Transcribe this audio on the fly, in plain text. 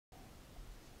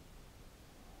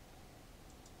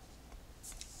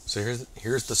So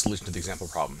here's the solution to the example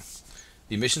problem.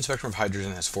 The emission spectrum of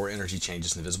hydrogen has 4 energy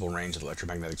changes in the visible range of the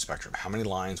electromagnetic spectrum. How many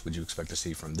lines would you expect to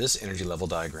see from this energy level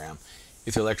diagram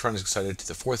if the electron is excited to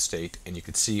the 4th state and you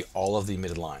could see all of the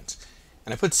emitted lines?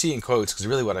 And I put C in quotes because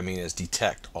really what I mean is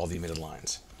detect all the emitted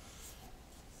lines.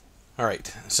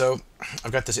 Alright, so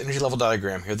I've got this energy level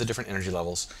diagram. Here are the different energy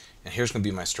levels, and here's going to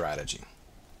be my strategy.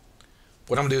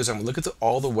 What I'm going to do is I'm going to look at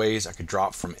all the ways I could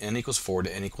drop from n equals 4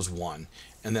 to n equals 1,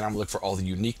 and then I'm going to look for all the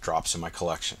unique drops in my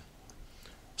collection.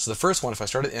 So the first one, if I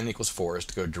start at n equals 4, is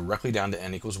to go directly down to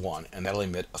n equals 1, and that'll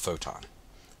emit a photon.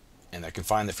 And I can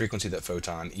find the frequency of that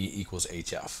photon, E equals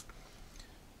hf.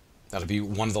 That'll be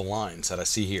one of the lines that I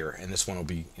see here, and this one will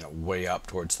be way up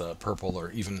towards the purple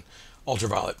or even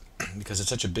ultraviolet. Because it's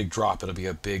such a big drop, it'll be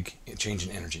a big change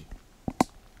in energy.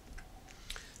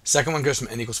 Second one goes from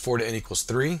n equals 4 to n equals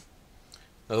 3.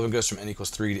 Another one goes from n equals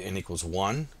 3 to n equals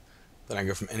 1. Then I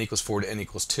go from n equals 4 to n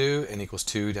equals 2, n equals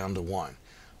 2 down to 1.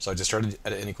 So I just started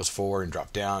at n equals 4 and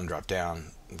drop down,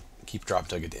 keep dropping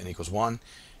until I get to n equals 1.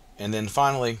 And then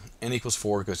finally, n equals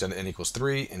 4 goes down to n equals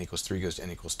 3, n equals 3 goes to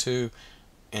n equals 2,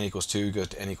 n equals 2 goes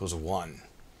to n equals 1.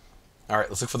 Alright,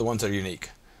 let's look for the ones that are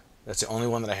unique. That's the only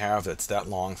one that I have that's that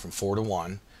long, from 4 to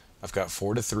 1. I've got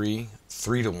 4 to 3,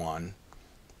 3 to 1.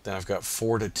 Then I've got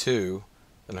 4 to 2.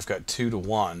 Then I've got 2 to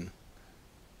 1.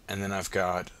 And then I've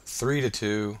got 3 to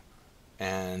 2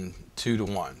 and 2 to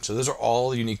 1. So those are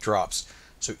all unique drops.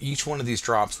 So each one of these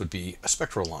drops would be a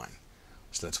spectral line.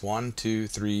 So that's 1, 2,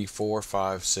 3, 4,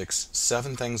 5, 6,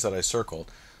 7 things that I circled.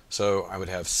 So I would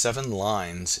have 7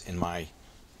 lines in my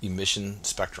emission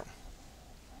spectrum.